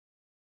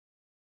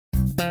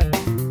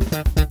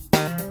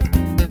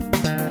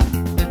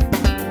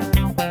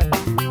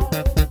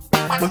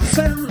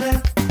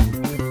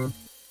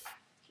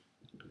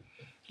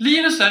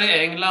Linus är i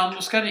England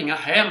och ska ringa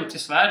hem till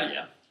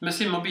Sverige med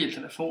sin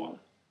mobiltelefon.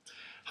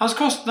 Hans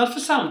kostnad för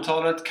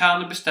samtalet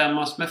kan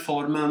bestämmas med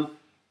formeln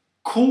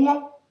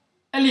K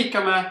är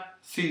lika med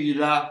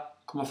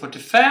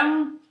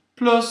 4,45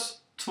 plus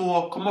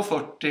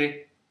 2,40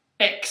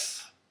 x.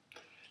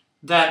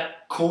 Där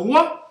K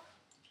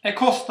är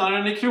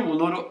kostnaden i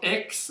kronor och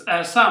x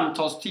är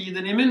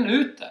samtalstiden i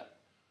minuter.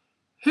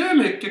 Hur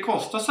mycket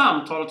kostar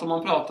samtalet om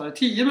man pratar i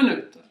 10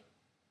 minuter?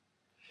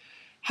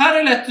 Här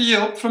är lätt att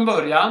ge upp från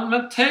början,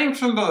 men tänk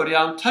från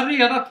början, ta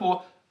reda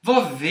på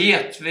vad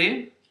vet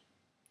vi?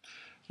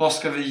 Vad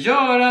ska vi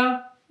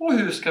göra och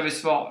hur ska vi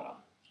svara?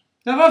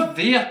 Ja, vad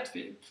vet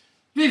vi?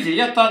 Vi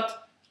vet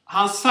att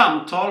hans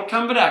samtal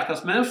kan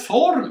beräknas med en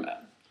formel.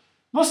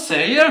 Vad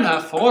säger den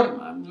här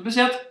formeln? Det vill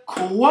säga att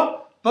K,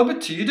 vad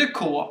betyder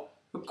K?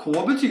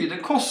 K betyder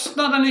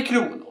kostnaden i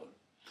kronor.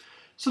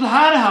 Så det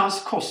här är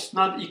hans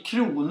kostnad i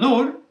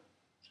kronor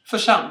för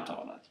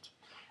samtalet.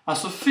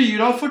 Alltså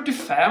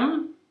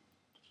 4,45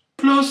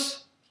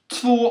 plus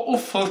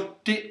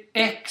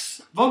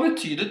 2,40x. Vad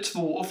betyder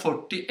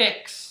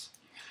 2,40x?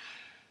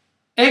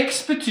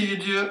 X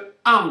betyder ju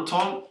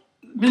antal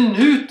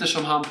minuter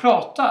som han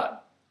pratar.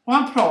 Och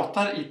han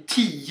pratar i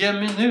 10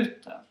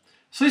 minuter.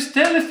 Så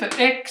istället för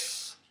x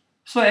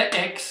så är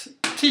x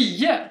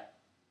 10.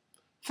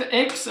 För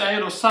x är ju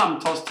då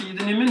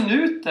samtalstiden i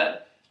minuter.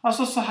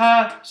 Alltså så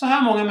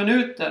här många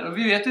minuter. Och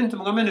vi vet inte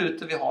hur många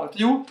minuter vi har.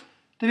 Jo,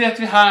 det vet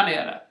vi här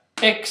nere.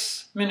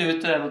 X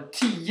minuter är då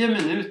 10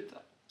 minuter.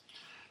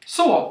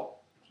 Så,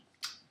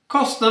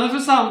 kostnaden för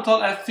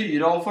samtal är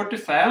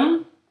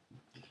 4,45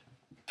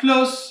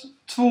 plus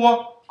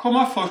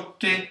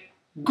 2,40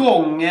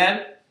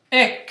 gånger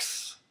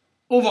x.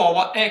 Och vad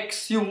var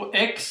x? Jo,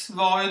 x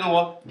var ju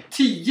då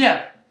 10.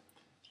 Det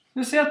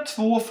vill säga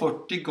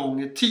 2,40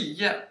 gånger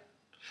 10.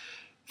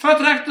 För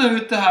att räkna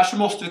ut det här så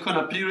måste vi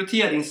kunna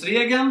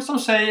prioriteringsregeln som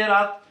säger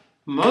att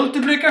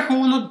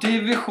multiplikation och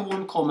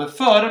division kommer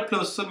före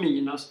plus och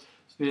minus.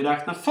 Så vi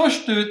räknar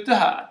först ut det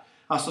här.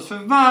 Alltså för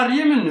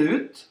varje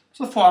minut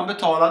så får han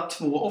betala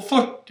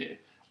 2,40.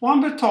 Och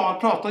han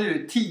pratar ju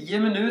i 10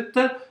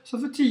 minuter. Så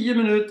för 10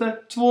 minuter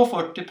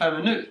 2,40 per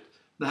minut.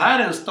 Det här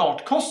är en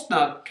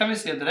startkostnad, kan vi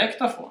se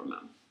direkt av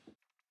formeln.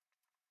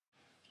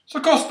 Så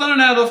kostnaden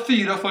är då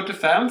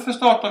 4,45 för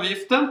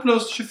startavgiften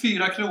plus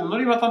 24 kronor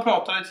i och med att han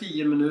pratar i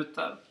 10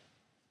 minuter.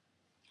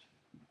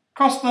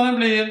 Kostnaden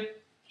blir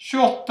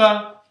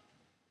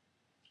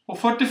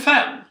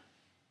 28,45.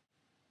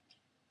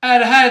 Är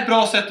det här ett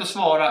bra sätt att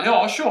svara?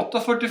 Ja,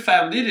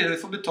 28,45 det är det du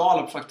får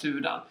betala på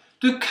fakturan.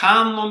 Du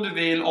kan om du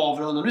vill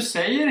avrunda. Nu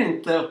säger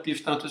inte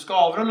uppgiften att du ska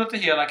avrunda till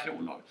hela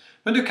kronor.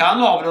 Men du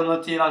kan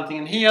avrunda till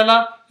antingen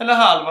hela eller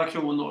halva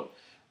kronor.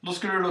 Då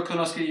skulle du då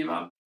kunna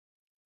skriva.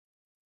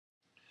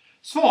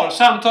 Svar.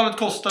 Samtalet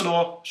kostar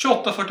då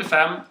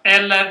 28,45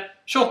 eller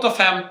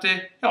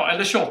 28,50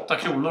 eller 28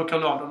 kronor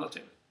kan du avrunda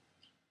till.